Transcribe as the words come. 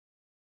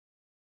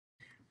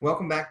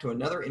Welcome back to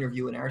another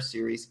interview in our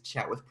series,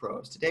 Chat with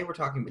Pros. Today we're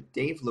talking with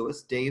Dave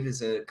Lewis. Dave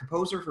is a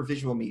composer for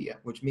visual media,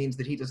 which means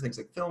that he does things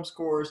like film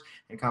scores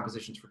and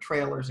compositions for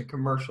trailers and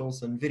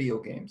commercials and video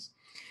games.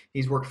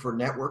 He's worked for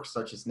networks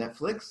such as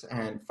Netflix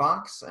and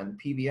Fox and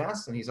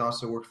PBS, and he's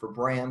also worked for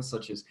brands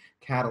such as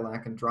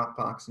Cadillac and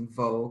Dropbox and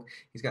Vogue.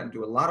 He's gotten to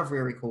do a lot of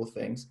very cool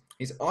things.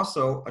 He's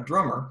also a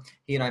drummer.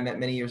 He and I met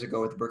many years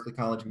ago at the Berklee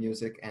College of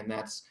Music, and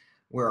that's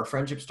where our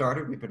friendship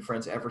started. We've been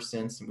friends ever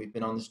since, and we've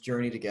been on this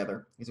journey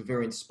together. He's a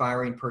very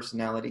inspiring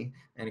personality,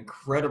 an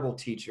incredible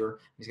teacher.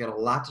 He's got a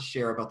lot to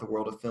share about the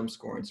world of film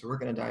scoring, so we're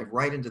going to dive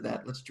right into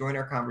that. Let's join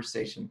our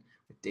conversation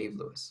with Dave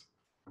Lewis.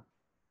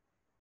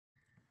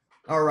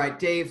 All right,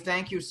 Dave,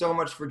 thank you so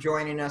much for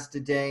joining us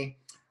today.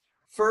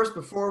 First,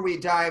 before we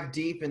dive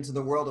deep into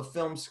the world of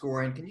film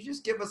scoring, can you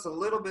just give us a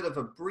little bit of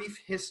a brief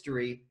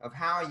history of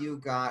how you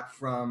got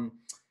from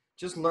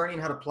just learning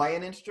how to play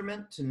an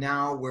instrument to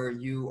now where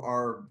you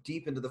are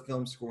deep into the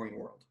film scoring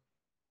world?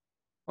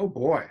 Oh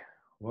boy.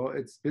 Well,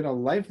 it's been a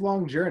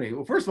lifelong journey.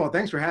 Well, first of all,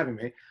 thanks for having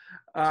me.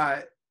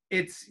 Man,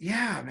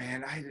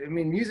 I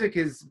mean, music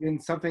has been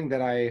something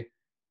that I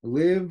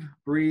live,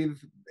 breathe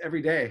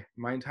every day,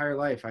 my entire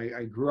life.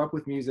 I grew up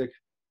with music.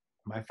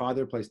 My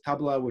father plays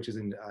tabla, which is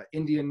an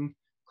Indian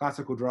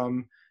classical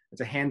drum.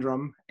 It's a hand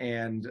drum,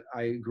 and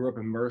I grew up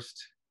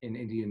immersed in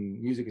Indian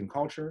music and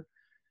culture.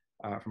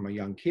 From a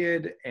young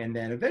kid, and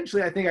then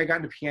eventually I think I got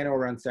into piano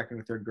around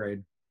second or third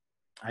grade.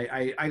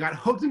 I got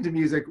hooked into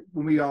music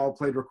when we all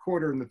played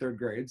recorder in the third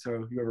grade. So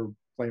if you ever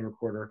playing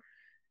recorder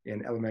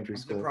in elementary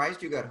school. I'm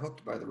surprised you got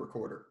hooked by the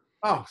recorder.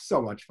 Oh,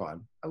 so much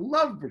fun. I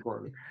love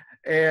recorder.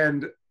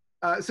 And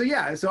so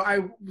I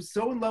was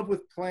so in love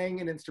with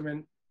playing an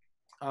instrument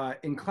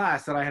in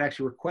class that I had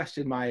actually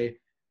requested my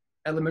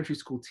elementary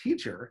school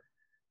teacher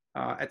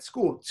at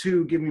school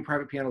to give me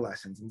private piano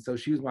lessons. And so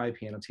she was my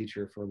piano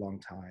teacher for a long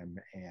time.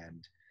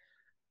 And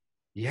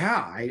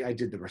yeah, I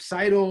did the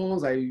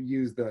recitals. I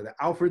used the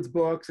Alfred's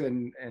books,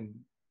 and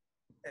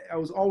I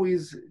was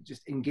always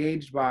just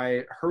engaged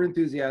by her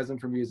enthusiasm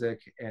for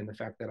music and the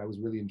fact that I was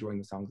really enjoying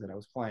the songs that I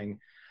was playing,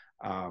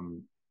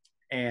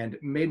 and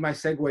made my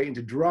segue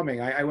into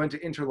drumming. I went to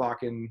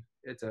Interlochen.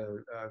 It's a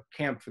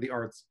camp for the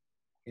arts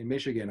in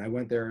Michigan. I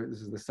went there. This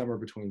is the summer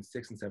between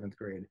 6th and 7th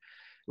grade.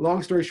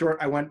 Long story short,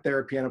 I went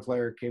there, piano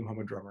player, came home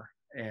a drummer,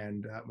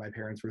 and my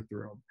parents were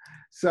thrilled.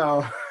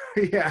 So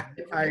yeah,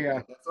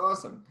 that's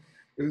awesome.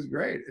 It was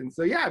great. And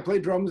so yeah, I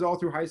played drums all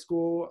through high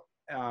school.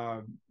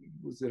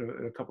 Was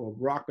in a couple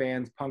of rock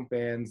bands, punk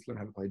bands, learned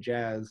how to play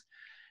jazz.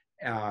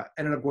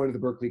 Ended up going to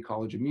the Berklee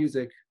College of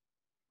Music,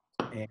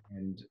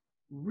 and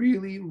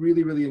really,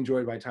 really, really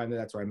enjoyed my time there.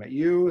 That's where I met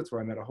you. It's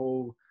where I met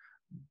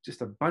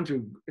just a bunch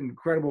of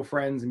incredible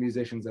friends and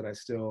musicians that I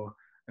still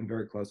am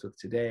very close with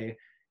today.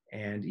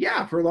 And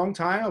yeah, for a long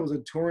time, I was a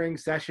touring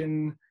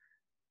session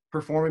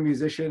performing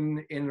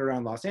musician in and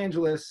around Los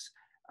Angeles.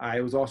 I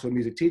was also a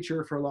music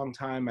teacher for a long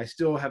time. I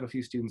still have a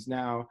few students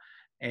now.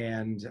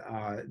 And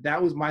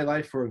that was my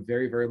life for a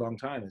very, very long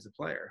time as a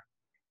player.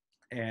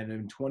 And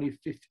in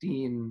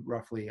 2015,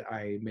 roughly,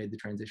 I made the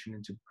transition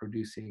into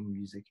producing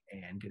music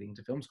and getting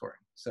into film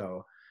scoring.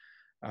 So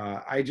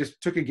I just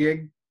took a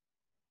gig,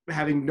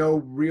 having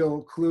no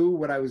real clue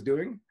what I was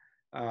doing.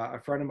 A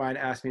friend of mine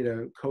asked me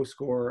to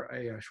co-score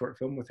a short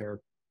film with her,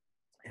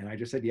 and I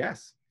just said,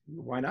 yes,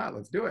 why not?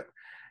 Let's do it.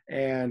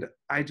 And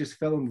I just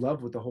fell in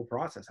love with the whole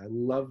process. I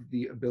love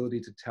the ability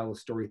to tell a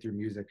story through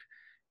music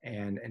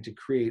and to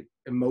create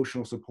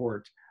emotional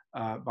support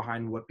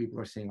behind what people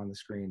are seeing on the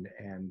screen.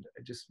 And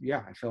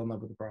I fell in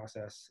love with the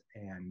process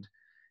and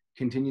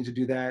continue to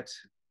do that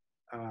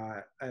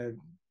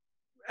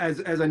as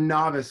a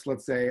novice,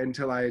 let's say,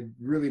 until I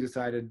really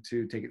decided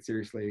to take it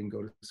seriously and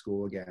go to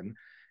school again.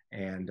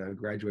 And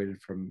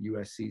graduated from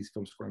USC's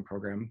film scoring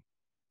program,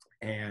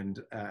 and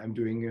I'm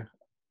doing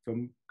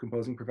film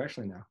composing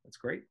professionally now. That's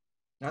great.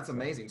 That's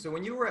amazing. So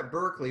when you were at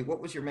Berklee,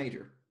 what was your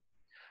major?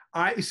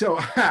 I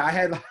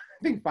had, I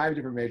think, 5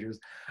 different majors.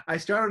 I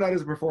started out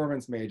as a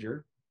performance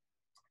major,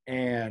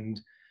 and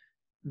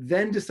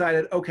then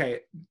decided,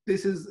 okay,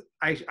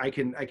 I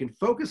can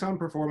focus on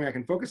performing, I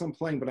can focus on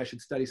playing, but I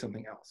should study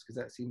something else because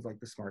that seems like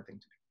the smart thing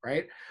to do,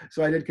 right?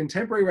 So I did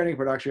contemporary writing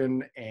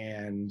production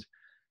and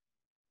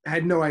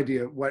had no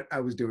idea what I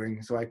was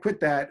doing. So I quit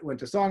that, went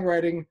to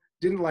songwriting,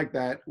 didn't like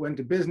that, went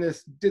to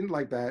business, didn't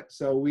like that.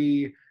 So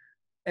we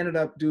ended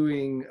up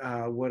doing,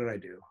 what did I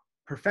do?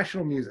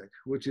 Professional music,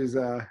 which is...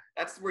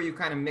 That's where you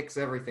kind of mix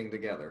everything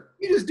together.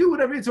 You just do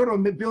whatever, you sort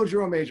of build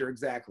your own major,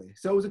 exactly.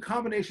 So it was a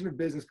combination of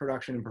business,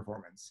 production, and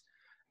performance.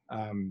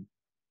 I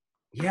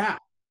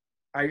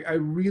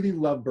really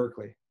love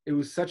Berklee. It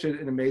was such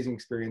an amazing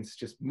experience,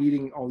 just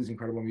meeting all these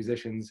incredible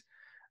musicians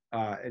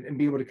and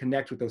being able to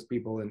connect with those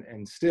people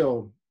and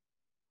still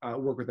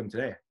work with them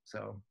today.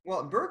 So,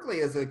 well,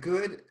 Berklee is a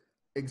good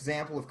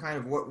example of kind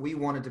of what we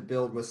wanted to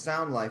build with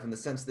SoundLife, in the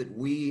sense that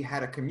we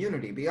had a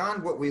community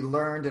beyond what we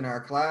learned in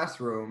our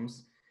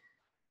classrooms.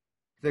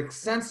 The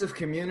sense of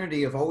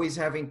community of always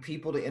having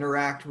people to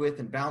interact with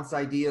and bounce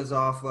ideas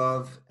off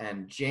of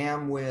and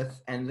jam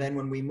with. And then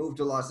when we moved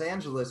to Los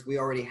Angeles, we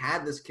already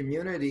had this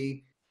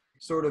community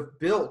sort of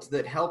built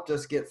that helped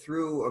us get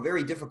through a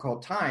very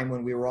difficult time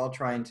when we were all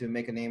trying to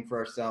make a name for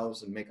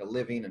ourselves and make a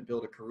living and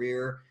build a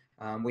career.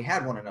 We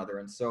had one another.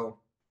 And so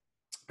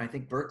I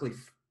think Berkeley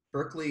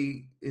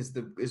is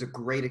a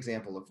great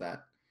example of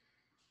that.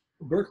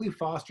 Berkeley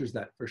fosters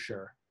that for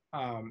sure.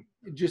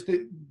 Just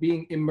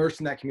being immersed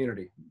in that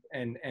community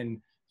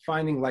and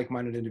finding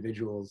like-minded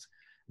individuals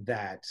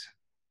that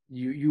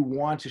you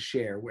want to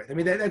share with. I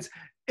mean,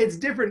 it's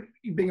different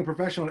being a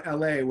professional in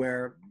LA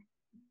where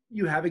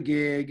you have a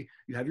gig,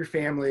 you have your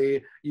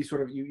family,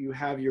 you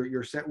have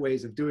your set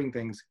ways of doing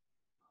things.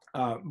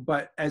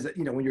 But as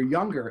you know, when you're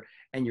younger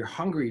and you're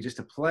hungry just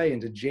to play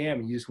and to jam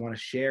and you just want to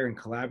share and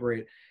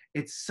collaborate,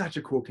 it's such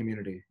a cool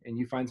community, and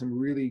you find some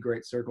really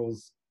great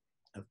circles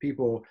of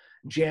people,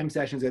 jam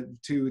sessions at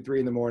 2, 3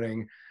 in the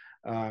morning,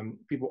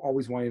 people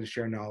always wanting to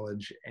share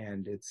knowledge,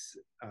 and it's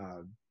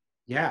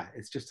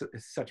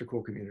such a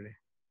cool community.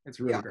 It's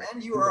really Yeah, great.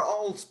 and you are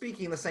all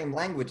speaking the same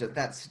language at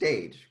that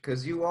stage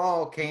because you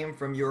all came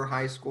from your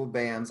high school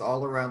bands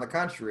all around the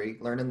country,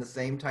 learning the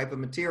same type of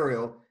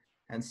material,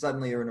 and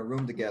suddenly you're in a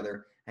room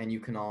together and you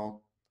can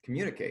all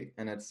communicate,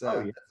 and it's Oh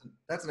yeah.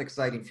 that's an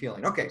exciting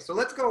feeling. Okay, so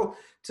let's go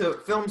to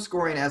film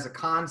scoring as a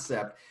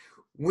concept.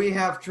 We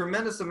have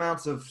tremendous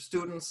amounts of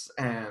students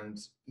and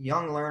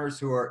young learners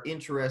who are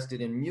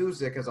interested in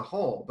music as a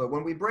whole. But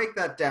when we break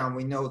that down,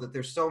 we know that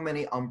there's so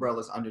many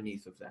umbrellas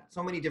underneath of that,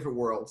 so many different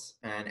worlds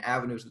and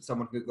avenues that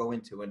someone could go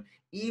into. And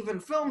even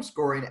film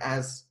scoring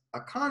as a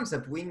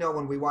concept, we know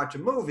when we watch a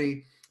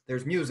movie,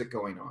 there's music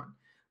going on.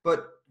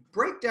 But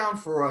break down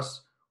for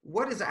us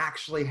what is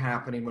actually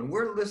happening when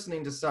we're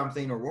listening to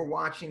something or we're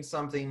watching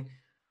something.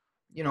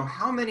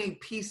 How many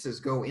pieces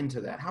go into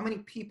that? How many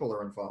people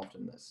are involved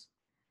in this?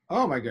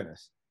 Oh my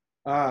goodness.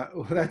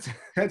 Well, that's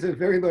a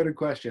very loaded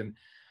question.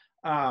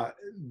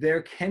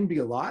 There can be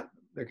a lot.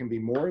 There can be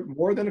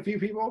more than a few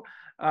people,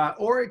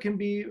 or it can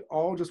be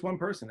all just one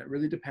person. It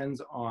really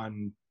depends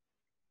on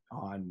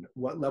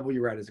what level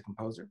you're at as a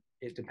composer.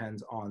 It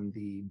depends on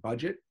the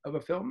budget of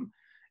a film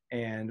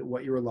and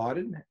what you're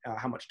allotted,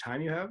 how much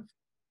time you have.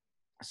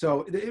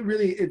 So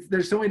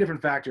there's so many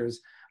different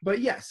factors. But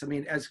yes, I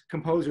mean, as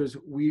composers,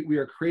 we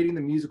are creating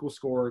the musical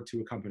score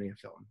to accompany a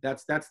film.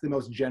 That's the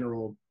most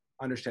general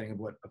understanding of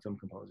what a film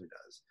composer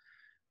does.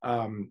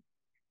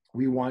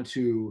 We want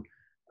to,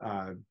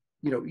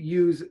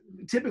 use,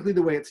 typically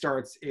the way it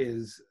starts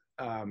is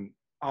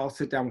I'll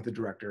sit down with the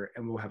director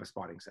and we'll have a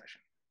spotting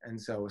session.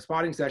 And so a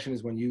spotting session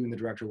is when you and the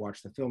director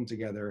watch the film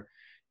together.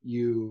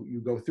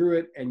 You go through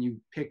it and you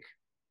pick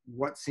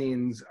what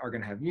scenes are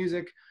going to have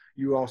music.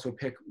 You also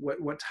pick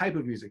what type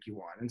of music you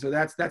want. And so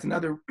that's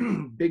another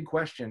big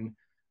question,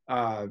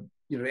 to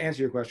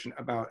answer your question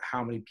about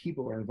how many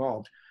people are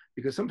involved,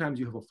 because sometimes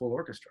you have a full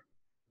orchestra.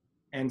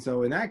 And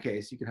so in that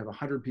case, you can have a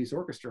 100-piece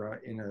orchestra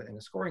in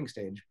a scoring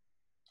stage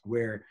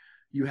where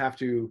you have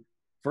to,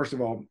 first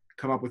of all,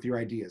 come up with your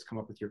ideas, come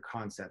up with your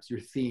concepts, your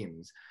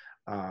themes,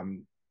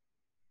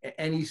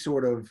 any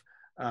sort of,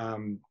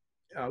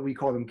 we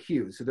call them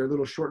cues. So they're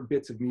little short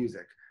bits of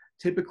music.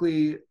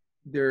 Typically,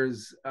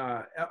 there's,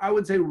 I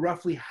would say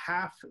roughly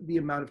half the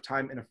amount of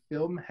time in a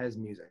film has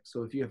music.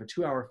 So if you have a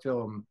 2-hour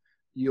film,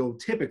 you'll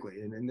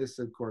typically, and this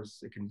of course,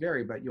 it can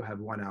vary, but you'll have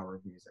 1 hour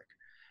of music.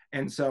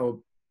 And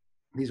so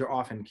these are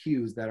often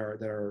cues that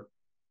are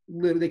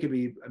literally, they could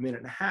be a minute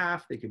and a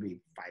half, they could be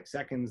 5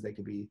 seconds, they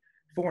could be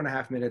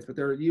 4.5 minutes, but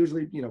they're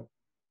usually,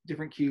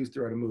 different cues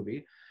throughout a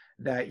movie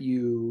that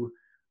you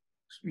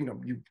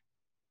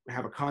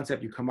have a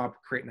concept, you come up,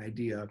 create an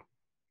idea,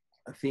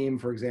 a theme,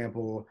 for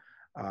example.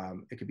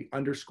 It could be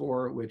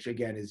underscore, which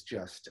again is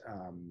just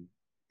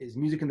is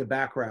music in the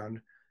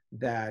background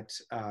that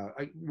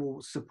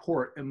will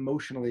support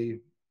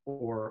emotionally,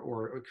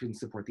 or it can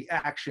support the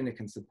action, it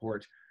can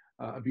support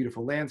a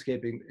beautiful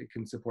landscaping, it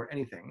can support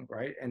anything,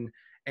 right?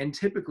 And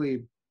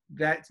typically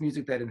that's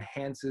music that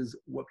enhances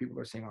what people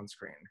are seeing on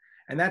screen.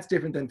 And that's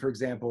different than, for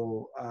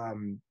example,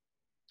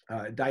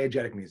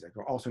 diegetic music,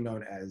 or also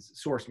known as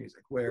source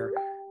music, where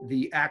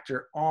the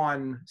actor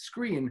on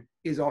screen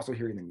is also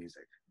hearing the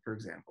music, for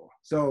example.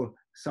 So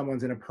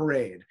someone's in a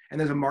parade and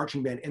there's a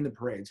marching band in the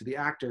parade. So the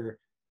actor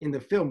in the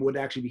film would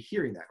actually be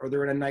hearing that, or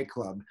they're in a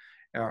nightclub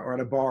or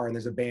at a bar and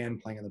there's a band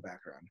playing in the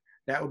background.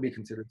 That would be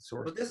considered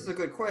source. But this is a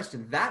good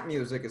question. That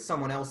music is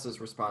someone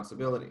else's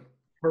responsibility.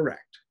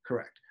 Correct.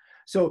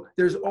 So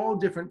there's all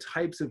different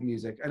types of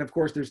music. And of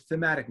course, there's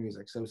thematic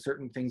music. So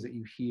certain things that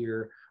you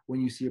hear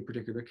when you see a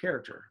particular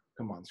character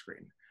come on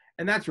screen.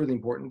 And that's really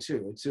important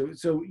too.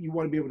 So you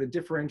want to be able to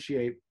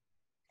differentiate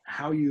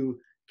how you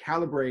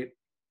calibrate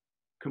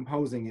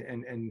composing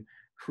and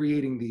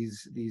creating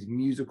these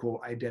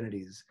musical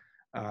identities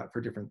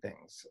for different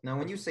things. Now,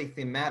 when you say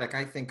thematic,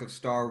 I think of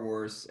Star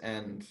Wars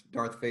and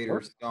Darth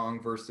Vader's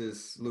song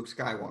versus Luke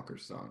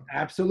Skywalker's song.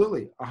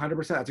 Absolutely,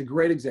 100%. That's a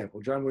great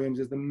example. John Williams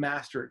is the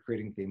master at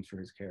creating themes for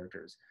his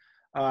characters.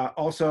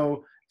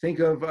 Also, Think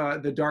of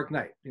the Dark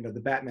Knight, the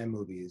Batman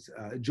movies,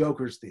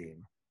 Joker's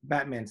theme,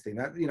 Batman's theme.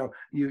 That,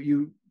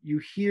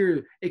 you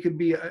hear, it could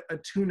be a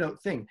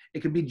two-note thing.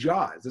 It could be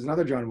Jaws. There's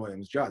another John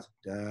Williams, Jaws.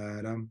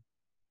 Da-dum,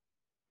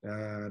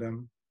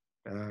 da-dum,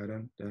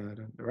 da-dum,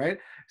 da-dum, right?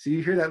 So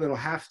you hear that little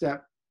half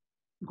step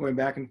going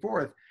back and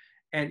forth,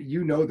 and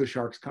the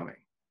shark's coming,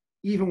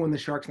 even when the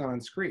shark's not on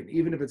screen.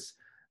 Even if it's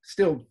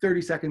still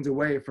 30 seconds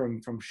away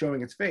from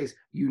showing its face,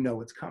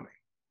 it's coming.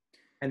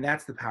 And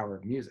that's the power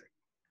of music.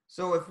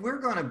 So if we're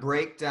going to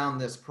break down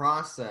this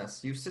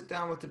process, you sit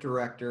down with the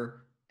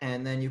director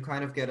and then you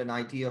kind of get an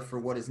idea for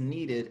what is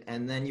needed,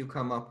 and then you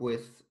come up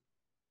with,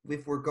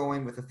 if we're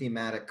going with a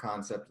thematic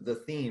concept, the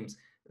themes.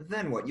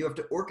 Then what? You have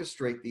to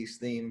orchestrate these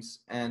themes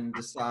and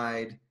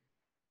decide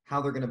how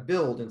they're going to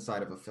build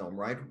inside of a film,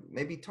 right?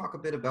 Maybe talk a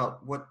bit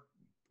about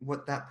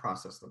what that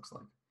process looks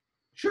like.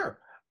 Sure.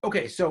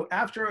 Okay, so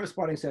after a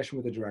spotting session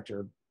with the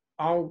director,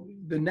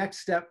 the next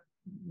step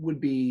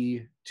would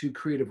be to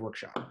creative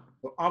workshop.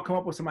 So I'll come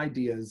up with some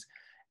ideas,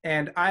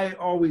 and I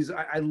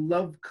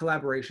love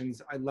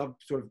collaborations. I love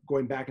sort of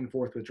going back and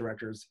forth with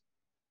directors,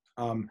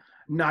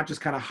 not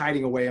just kind of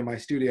hiding away in my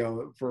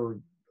studio for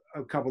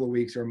a couple of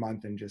weeks or a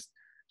month and just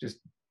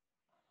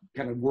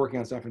kind of working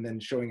on stuff and then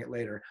showing it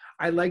later.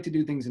 I like to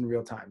do things in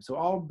real time. So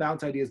I'll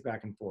bounce ideas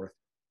back and forth.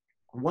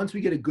 Once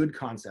we get a good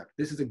concept,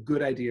 this is a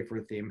good idea for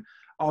a theme,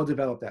 I'll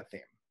develop that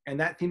theme. And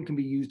that theme can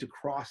be used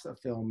across a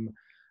film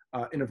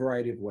in a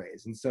variety of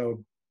ways. And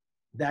so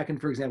that can,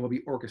 for example,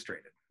 be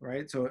orchestrated,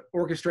 right? So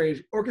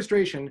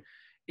orchestration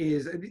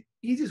is the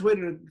easiest way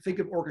to think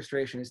of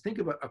orchestration is think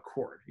about a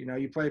chord.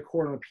 You play a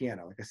chord on a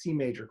piano, like a C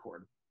major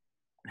chord.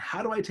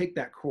 How do I take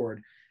that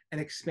chord and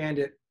expand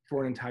it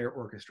for an entire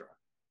orchestra,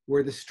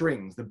 where the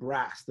strings, the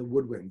brass, the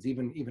woodwinds,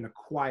 even a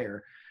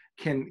choir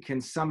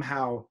can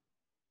somehow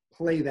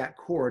play that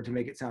chord to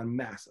make it sound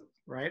massive,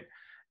 right?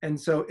 And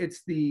so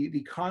it's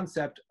the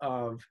concept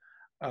of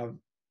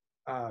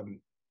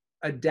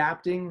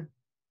adapting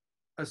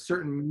a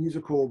certain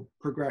musical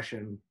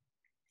progression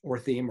or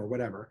theme or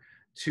whatever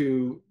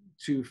to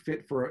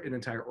fit for an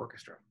entire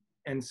orchestra.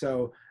 And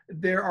so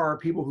there are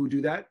people who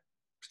do that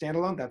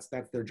standalone. That's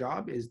their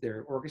job, is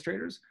they're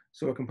orchestrators.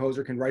 So a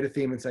composer can write a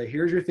theme and say,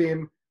 here's your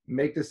theme,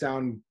 make this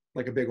sound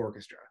like a big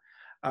orchestra.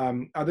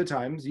 Other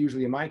times,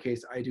 usually in my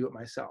case, I do it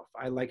myself.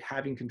 I like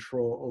having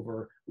control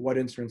over what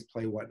instruments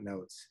play what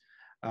notes,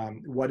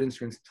 what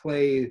instruments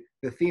play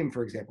the theme,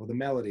 for example, the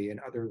melody, and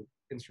other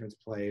instruments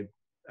play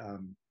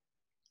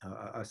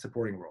a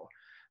supporting role.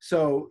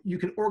 So you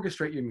can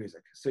orchestrate your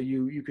music. So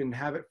you can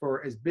have it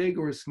for as big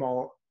or as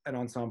small an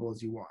ensemble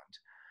as you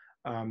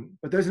want.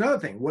 But there's another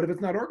thing. What if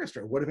it's not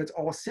orchestra? What if it's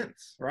all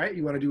synths, right?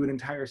 You want to do an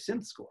entire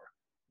synth score.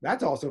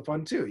 That's also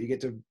fun too. You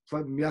get to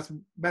mess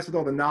with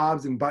all the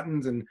knobs and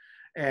buttons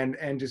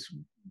and just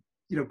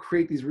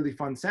create these really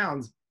fun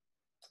sounds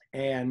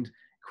and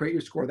create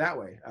your score that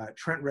way.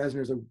 Trent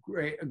Reznor is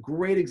a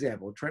great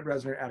example. Trent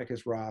Reznor,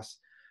 Atticus Ross,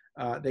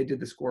 they did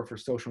the score for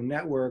Social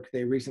Network.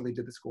 They recently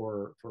did the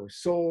score for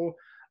Soul.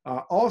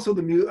 Also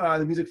the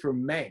music for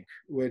Mank,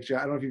 which I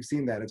don't know if you've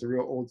seen that. It's a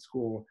real old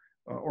school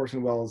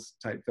Orson Welles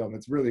type film.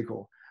 It's really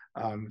cool.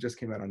 Just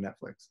came out on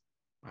Netflix.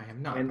 I have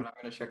not, but I'm going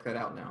to check that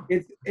out now.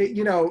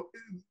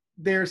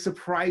 They're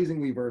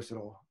surprisingly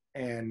versatile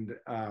and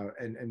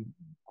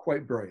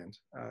quite brilliant.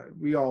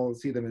 We all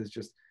see them as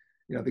just,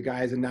 the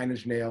guys in Nine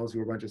Inch Nails, who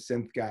are a bunch of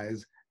synth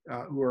guys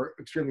who are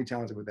extremely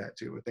talented with that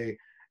too. But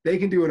they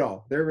can do it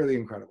all. They're really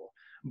incredible.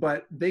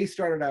 But they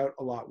started out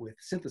a lot with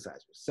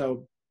synthesizers.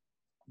 So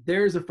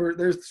there's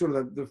sort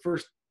of the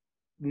first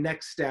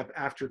next step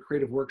after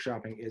creative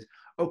workshopping is,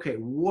 okay,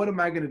 what am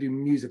I going to do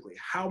musically?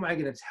 How am I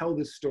going to tell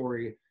this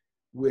story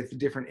with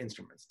different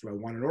instruments? Do I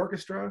want an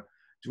orchestra?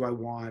 Do I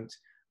want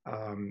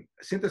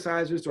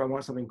synthesizers? Do I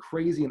want something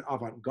crazy and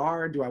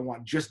avant-garde? Do I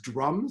want just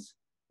drums?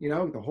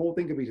 The whole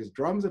thing could be just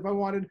drums if I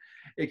wanted.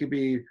 It could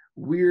be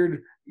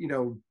weird,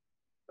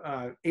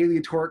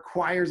 aleatoric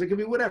choirs. It could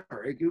be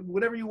whatever.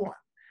 Whatever you want.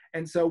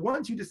 And so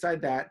once you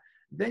decide that,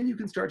 then you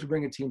can start to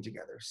bring a team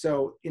together.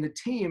 So in a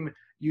team,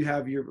 you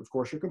have of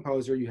course, your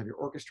composer, you have your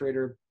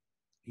orchestrator,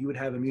 you would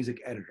have a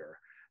music editor.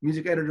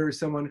 Music editor is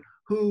someone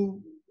who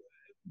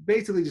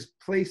basically just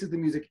places the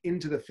music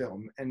into the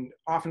film and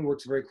often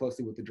works very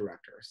closely with the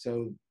director.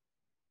 So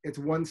it's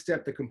one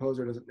step the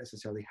composer doesn't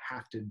necessarily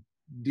have to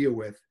deal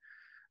with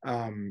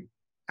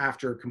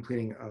after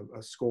completing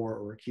a score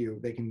or a cue.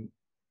 They can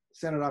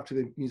send it off to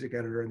the music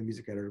editor, and the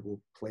music editor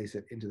will place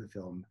it into the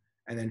film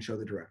and then show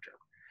the director.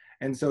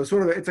 And so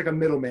it's like a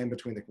middleman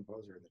between the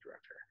composer and the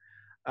director.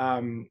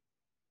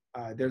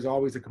 There's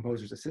always a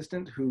composer's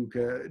assistant who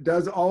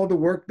does all the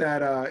work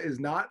that is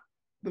not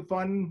the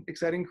fun,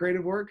 exciting,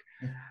 creative work.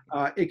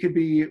 It could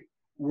be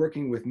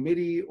working with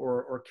MIDI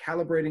or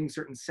calibrating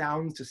certain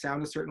sounds to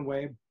sound a certain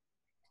way.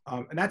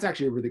 And that's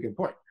actually a really good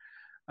point.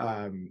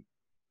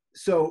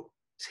 So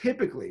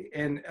typically,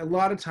 and a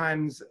lot of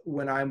times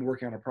when I'm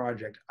working on a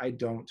project, I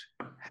don't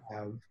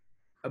have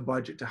a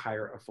budget to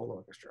hire a full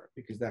orchestra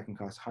because that can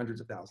cost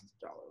hundreds of thousands of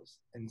dollars.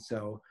 And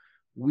so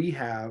we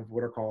have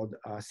what are called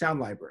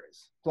sound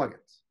libraries,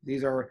 plugins.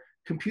 These are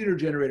computer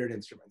generated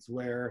instruments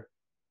where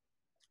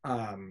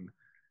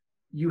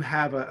you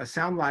have a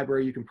sound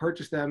library. You can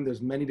purchase them.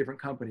 There's many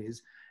different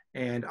companies.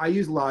 And I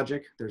use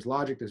Logic. There's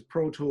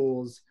Pro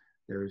Tools,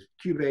 there's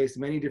Cubase,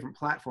 many different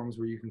platforms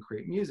where you can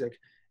create music.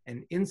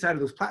 And inside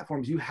of those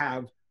platforms, you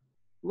have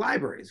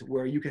libraries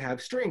where you could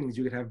have strings,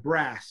 you could have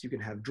brass, you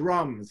could have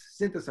drums,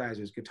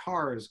 synthesizers,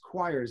 guitars,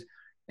 choirs,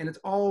 and it's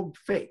all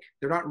fake.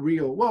 They're not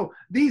real. Well,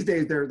 these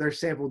days they're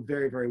sampled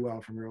very, very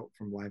well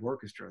from live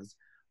orchestras,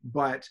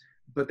 but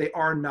they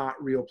are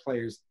not real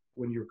players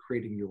when you're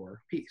creating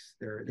your piece.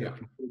 They're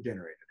computer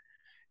generated.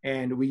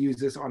 And we use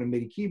this on a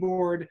MIDI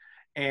keyboard,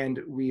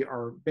 and we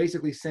are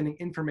basically sending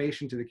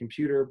information to the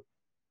computer,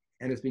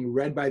 and it's being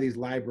read by these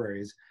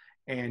libraries,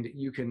 and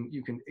you can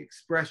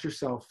express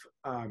yourself.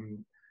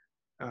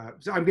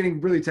 So I'm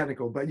getting really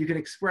technical, but you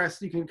can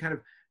kind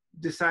of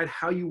decide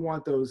how you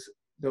want those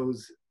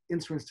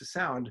instruments to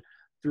sound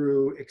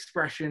through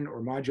expression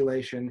or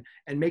modulation,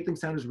 and make them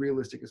sound as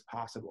realistic as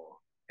possible.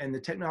 And the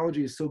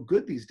technology is so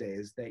good these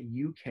days that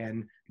you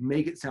can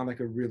make it sound like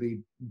a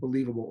really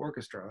believable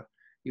orchestra,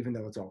 even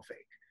though it's all fake.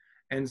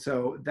 And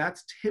so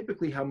that's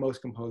typically how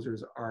most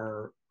composers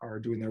are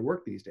doing their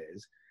work these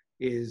days,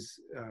 is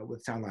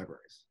with sound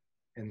libraries.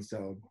 And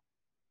so,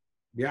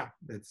 yeah,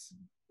 that's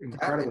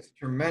incredible. That is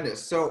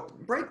tremendous. So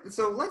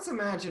let's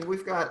imagine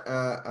we've got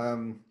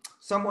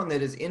someone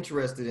that is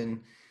interested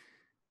in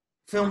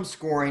film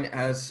scoring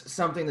as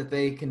something that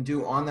they can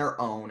do on their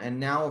own. And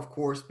now, of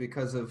course,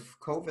 because of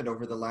COVID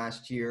over the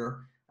last year,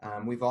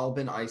 we've all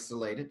been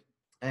isolated.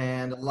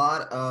 And a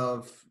lot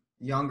of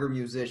younger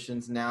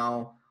musicians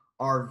now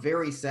are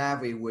very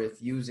savvy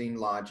with using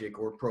Logic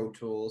or Pro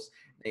Tools.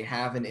 They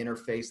have an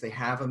interface, they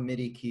have a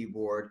MIDI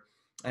keyboard,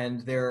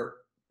 and they're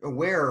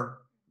aware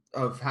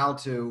of how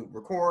to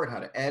record, how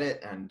to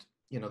edit, and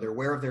they're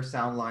aware of their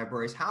sound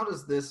libraries. How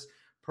does this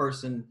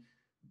person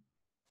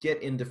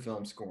get into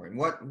film scoring?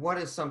 What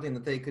is something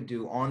that they could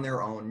do on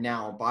their own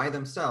now by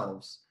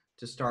themselves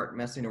to start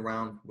messing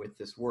around with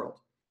this world?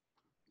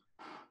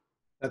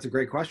 That's a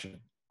great question.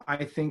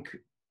 I think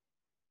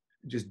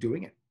just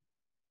doing it.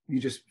 You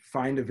just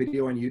find a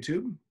video on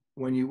YouTube.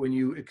 When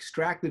you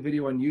extract the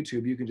video on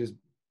YouTube, you can just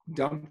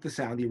dump the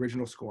sound, the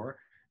original score,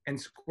 and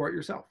score it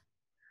yourself.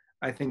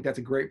 I think that's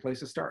a great place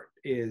to start,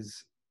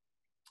 is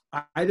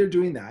either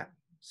doing that.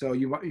 So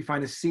you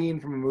find a scene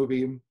from a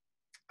movie,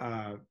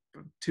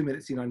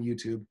 2-minute scene on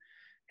YouTube,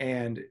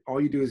 and all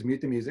you do is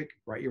mute the music,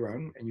 write your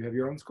own, and you have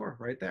your own score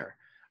right there.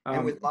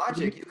 And with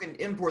Logic, you can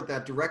import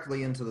that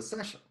directly into the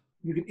session.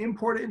 You can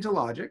import it into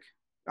Logic.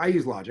 I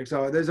use Logic.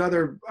 So there's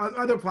other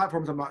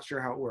platforms, I'm not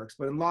sure how it works,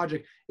 but in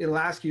Logic, it'll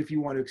ask you if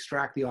you want to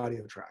extract the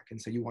audio track.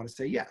 And so you want to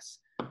say yes.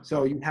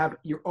 So you have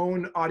your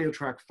own audio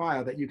track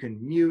file that you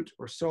can mute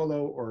or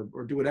solo or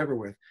do whatever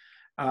with.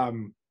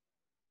 And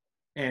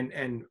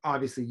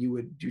obviously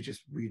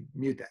we'd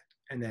mute that.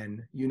 And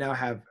then you now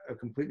have a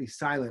completely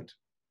silent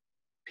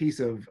piece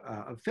of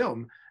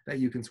film that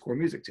you can score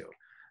music to.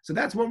 So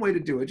that's one way to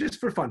do it, just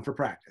for fun, for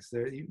practice.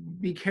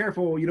 Be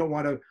careful, you don't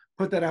want to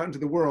put that out into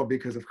the world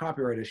because of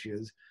copyright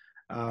issues.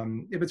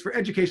 If it's for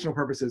educational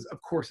purposes,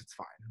 of course it's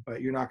fine,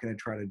 but you're not going to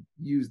try to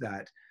use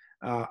that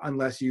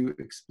unless you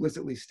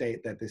explicitly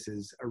state that this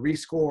is a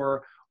rescore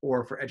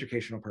or for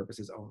educational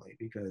purposes only,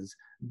 because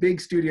big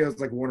studios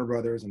like Warner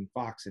Brothers and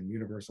Fox and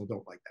Universal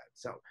don't like that.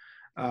 So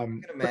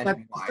you can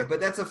imagine why, but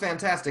that's a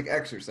fantastic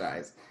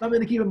exercise. Something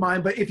to keep in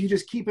mind. But if you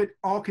just keep it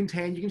all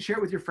contained, you can share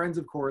it with your friends,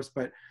 of course,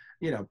 but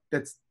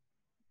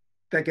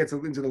that gets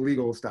into the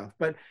legal stuff.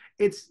 But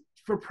it's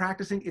for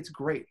practicing, it's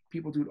great.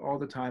 People do it all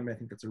the time. I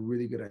think that's a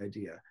really good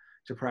idea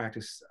to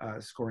practice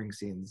scoring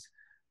scenes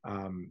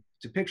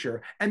to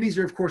picture. And these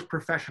are, of course,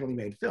 professionally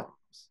made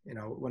films.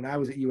 When I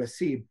was at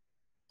USC,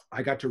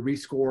 I got to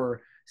rescore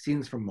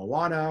scenes from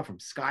Moana, from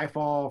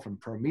Skyfall, from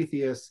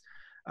Prometheus.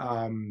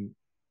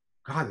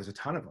 God, there's a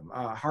ton of them.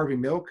 Harvey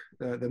Milk,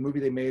 the movie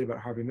they made about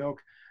Harvey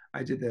Milk.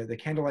 I did the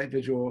candlelight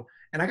visual,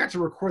 and I got to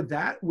record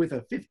that with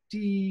a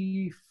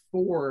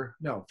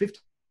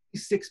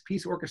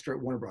 56-piece orchestra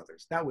at Warner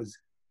Brothers. That was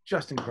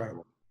just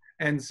incredible.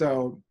 And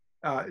so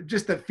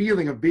just the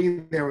feeling of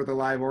being there with a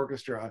live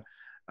orchestra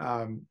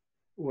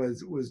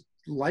was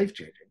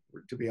life-changing,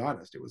 to be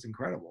honest. It was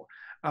incredible.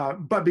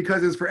 But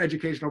because it's for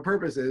educational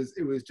purposes,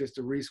 it was just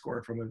a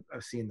rescore from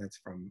a scene that's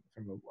from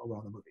a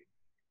well-known movie.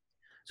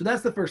 So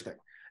that's the first thing.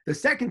 The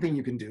second thing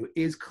you can do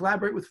is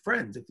collaborate with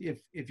friends.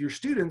 If your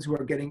students who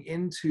are getting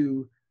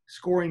into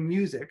scoring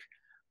music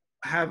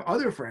have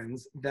other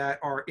friends that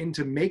are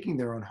into making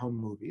their own home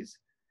movies,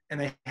 and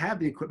they have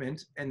the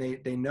equipment and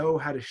they know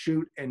how to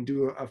shoot and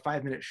do a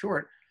 5-minute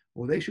short,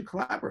 well, they should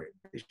collaborate.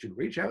 They should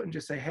reach out and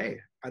just say, hey,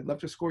 I'd love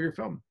to score your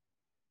film.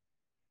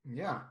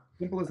 Yeah.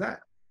 Simple as that.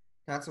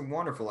 That's a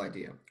wonderful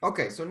idea.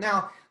 Okay, so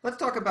now let's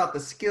talk about the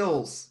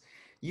skills.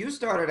 You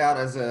started out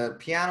as a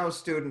piano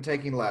student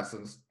taking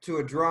lessons, to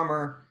a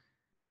drummer,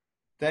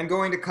 then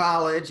going to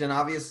college and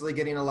obviously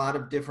getting a lot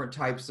of different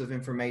types of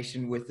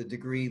information with the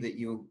degree that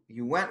you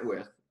went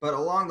with. But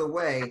along the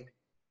way,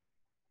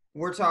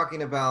 we're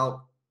talking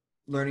about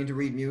learning to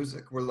read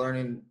music. We're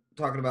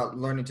talking about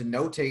learning to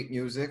notate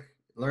music.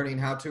 learning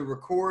how to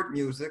record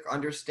music,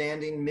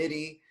 understanding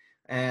MIDI,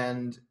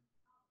 and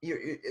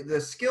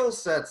the skill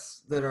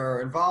sets that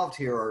are involved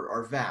here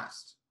are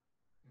vast,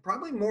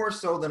 probably more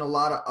so than a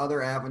lot of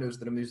other avenues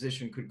that a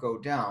musician could go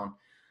down.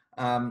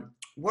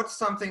 What's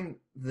something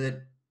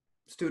that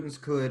students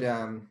could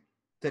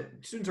that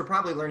students are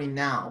probably learning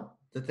now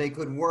that they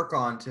could work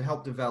on to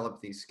help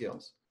develop these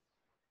skills?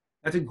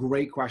 That's a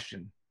great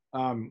question.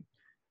 And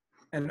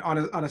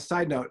on a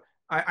side note,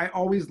 I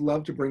always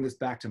love to bring this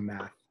back to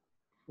math.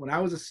 When I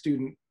was a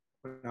student,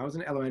 when I was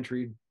in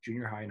elementary,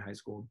 junior high, and high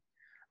school,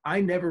 I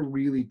never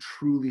really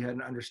truly had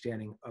an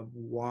understanding of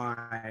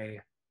why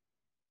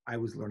I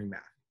was learning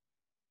math.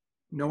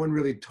 No one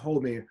really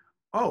told me,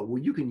 oh,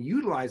 well, you can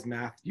utilize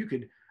math. You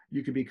could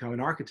become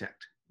an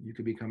architect. You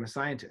could become a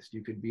scientist.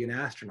 You could be an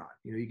astronaut.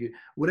 You know, you could,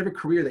 whatever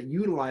career that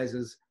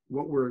utilizes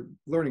what we're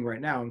learning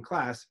right now in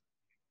class,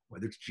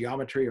 whether it's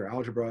geometry or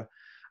algebra,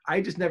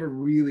 I just never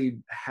really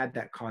had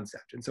that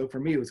concept. And so for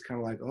me, it was kind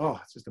of like, oh,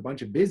 it's just a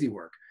bunch of busy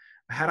work.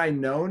 Had I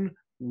known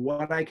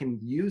what I can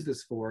use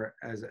this for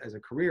as a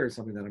career,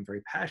 something that I'm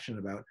very passionate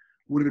about,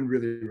 would have been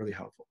really, really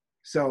helpful.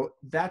 So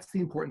that's the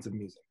importance of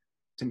music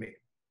to me,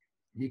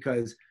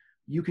 because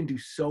you can do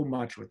so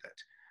much with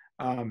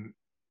it.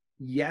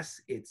 Yes,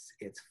 it's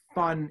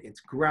fun, it's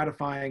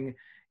gratifying,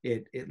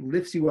 it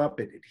lifts you up,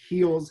 it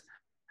heals,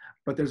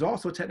 but there's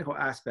also a technical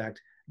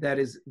aspect that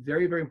is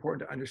very, very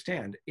important to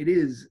understand. It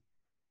is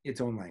its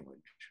own language.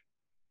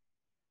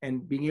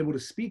 And being able to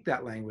speak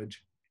that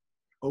language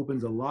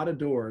opens a lot of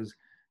doors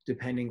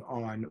depending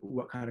on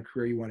what kind of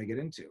career you want to get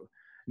into.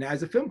 Now,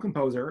 as a film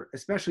composer,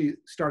 especially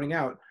starting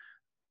out,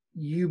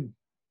 you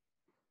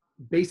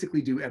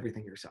basically do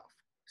everything yourself.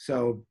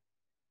 So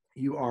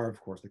you are,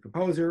 of course, the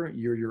composer,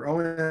 you're your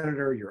own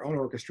editor, your own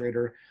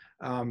orchestrator.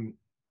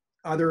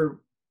 Other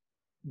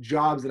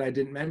jobs that I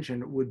didn't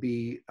mention would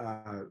be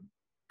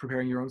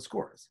preparing your own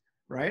scores,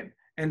 right?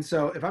 And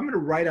so if I'm going to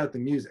write out the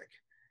music,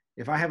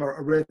 if I have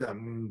a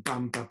rhythm,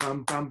 bum, bum,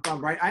 bum, bum, bum,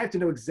 right, I have to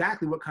know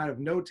exactly what kind of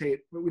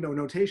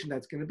notation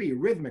that's going to be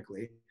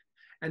rhythmically,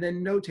 and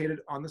then notate it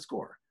on the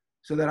score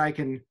so that I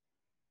can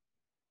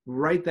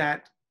write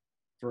that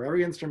for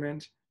every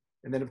instrument,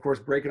 and then of course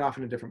break it off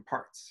into different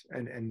parts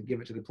and give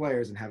it to the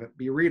players and have it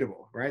be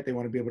readable, right? They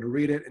want to be able to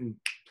read it and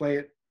play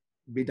it,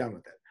 be done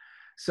with it.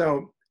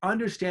 So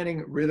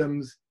understanding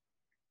rhythms,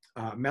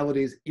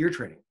 melodies, ear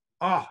training.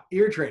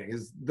 Ear training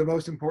is the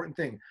most important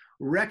thing.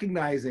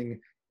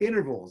 Recognizing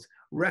intervals,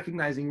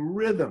 recognizing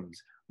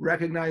rhythms,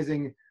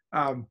 recognizing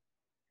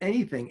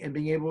anything, and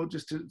being able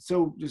just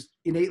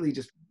innately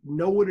just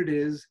know what it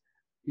is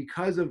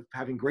because of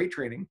having great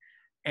training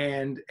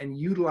and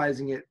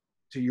utilizing it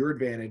to your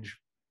advantage,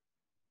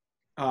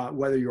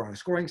 whether you're on a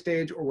scoring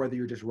stage or whether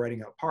you're just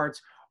writing out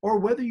parts, or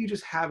whether you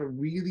just have a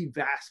really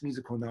vast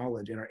musical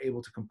knowledge and are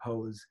able to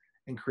compose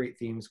and create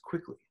themes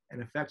quickly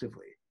and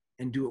effectively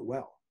and do it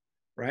well,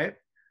 right?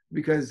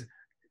 Because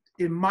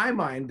in my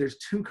mind, there's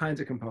two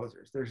kinds of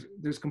composers.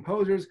 There's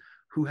composers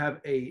who have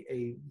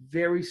a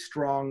very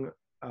strong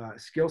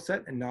skill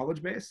set and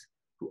knowledge base,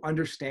 who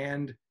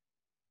understand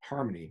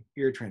harmony,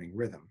 ear training,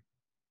 rhythm,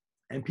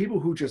 and people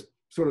who just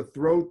sort of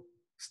throw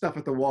stuff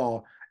at the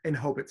wall and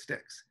hope it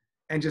sticks,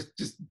 and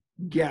just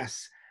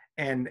guess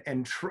and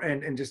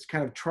just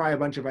kind of try a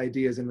bunch of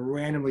ideas and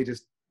randomly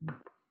just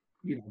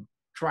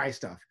try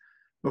stuff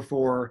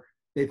before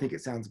they think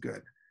it sounds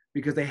good,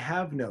 because they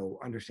have no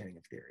understanding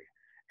of theory.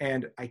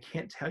 And I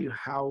can't tell you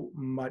how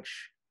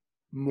much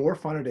more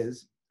fun it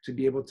is to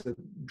be able to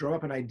draw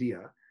up an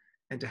idea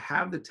and to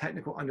have the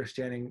technical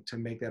understanding to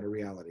make that a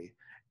reality,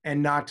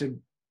 and not to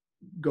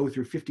go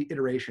through 50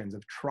 iterations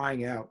of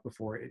trying out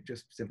before it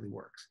just simply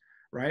works,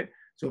 right?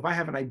 So if I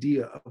have an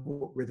idea of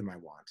what rhythm I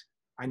want,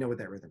 I know what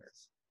that rhythm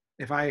is.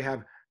 If I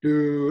have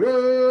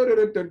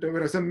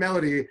some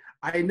melody,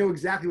 I know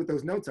exactly what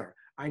those notes are.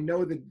 I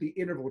know the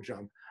interval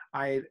jump.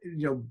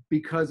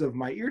 Because of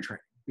my ear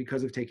training,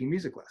 because of taking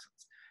music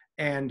lessons,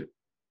 and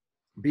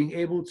being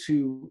able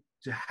to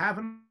have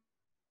an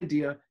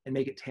idea and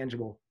make it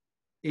tangible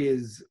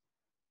is,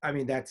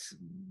 that's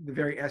the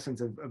very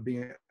essence of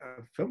being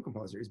a film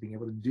composer, is being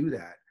able to do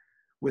that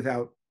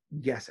without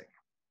guessing,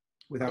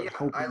 without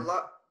hoping.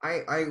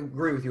 I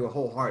agree with you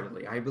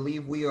wholeheartedly. I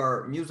believe we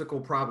are musical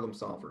problem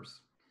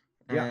solvers.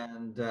 Yeah.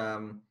 And,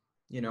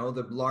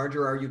 the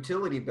larger our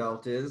utility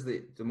belt is,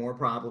 the more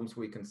problems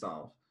we can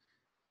solve.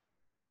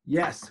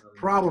 Yes,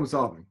 problem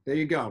solving. There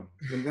you go.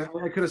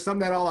 I could have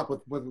summed that all up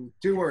with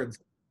 2 words.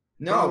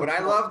 No, but I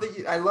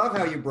love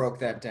how you broke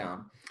that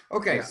down.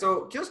 Okay, Yeah.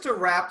 So just to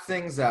wrap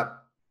things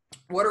up,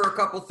 what are a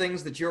couple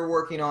things that you're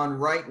working on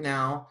right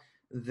now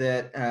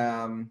that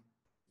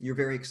you're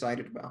very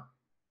excited about?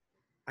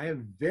 I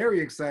am very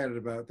excited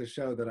about the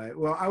show that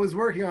I was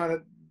working on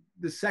it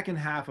the second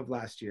half of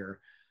last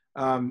year.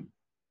 And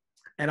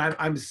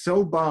I'm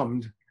so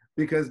bummed,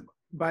 because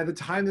by the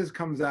time this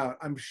comes out,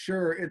 I'm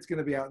sure it's going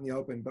to be out in the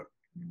open. But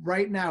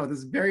right now,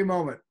 this very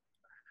moment,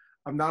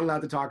 I'm not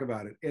allowed to talk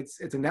about it. It's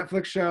a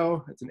Netflix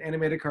show. It's an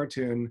animated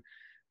cartoon.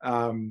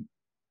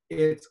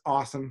 It's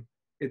awesome.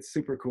 It's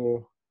super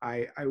cool.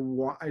 I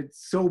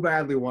so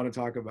badly want to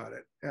talk about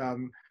it.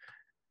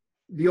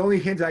 The only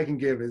hint I can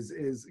give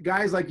is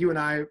guys like you and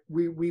I,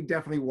 we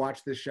definitely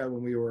watched this show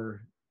when we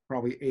were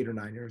probably 8 or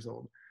 9 years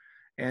old,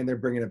 and they're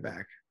bringing it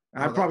back.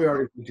 Oh, I've probably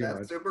already seen too that's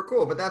much. super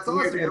cool. But that's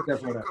awesome. You have a show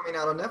Definitely coming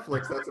out on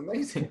Netflix. That's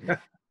amazing.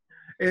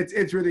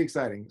 it's really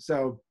exciting.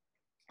 So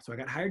I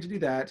got hired to do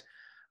that.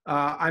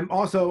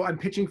 I'm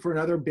pitching for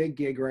another big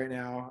gig right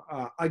now.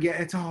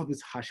 Again, it's all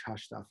this hush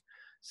hush stuff.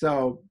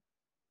 So,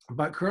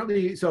 but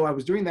currently, so I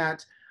was doing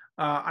that.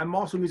 I'm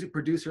also a music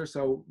producer.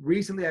 So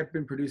recently, I've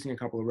been producing a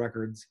couple of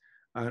records.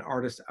 An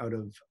artist out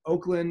of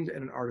Oakland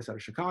and an artist out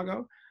of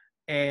Chicago.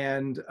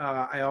 And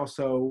I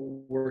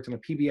also worked on a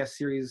PBS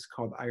series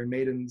called Iron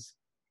Maidens.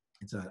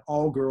 It's an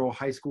all-girl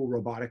high school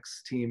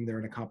robotics team. They're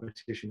in a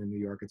competition in New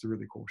York. It's a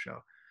really cool show.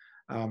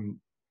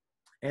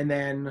 And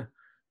then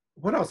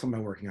what else am I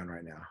working on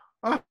right now?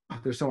 Oh,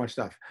 there's so much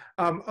stuff.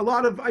 I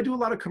do a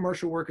lot of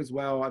commercial work as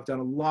well. I've done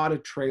a lot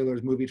of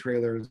trailers, movie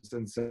trailers.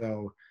 And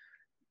so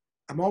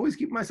I'm always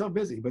keeping myself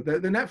busy, but the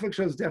Netflix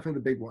show is definitely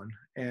the big one.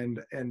 And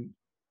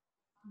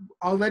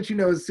I'll let you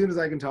know as soon as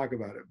I can talk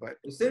about it. But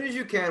as soon as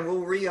you can,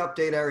 we'll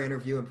re-update our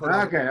interview and put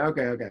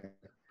okay.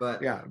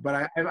 But yeah,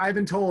 but I've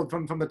been told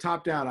from the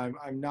top down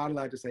I'm not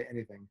allowed to say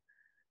anything.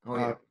 oh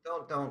yeah,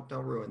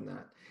 don't ruin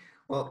that.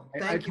 Well, I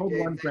thank you, told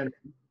Dave. one friend.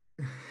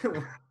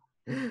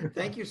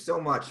 Thank you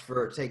so much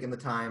for taking the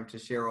time to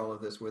share all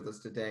of this with us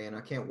today, and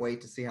I can't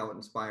wait to see how it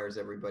inspires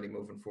everybody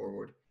moving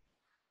forward.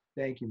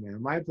 Thank you,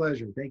 man. My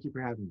pleasure. Thank you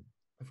for having me.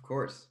 Of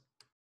course.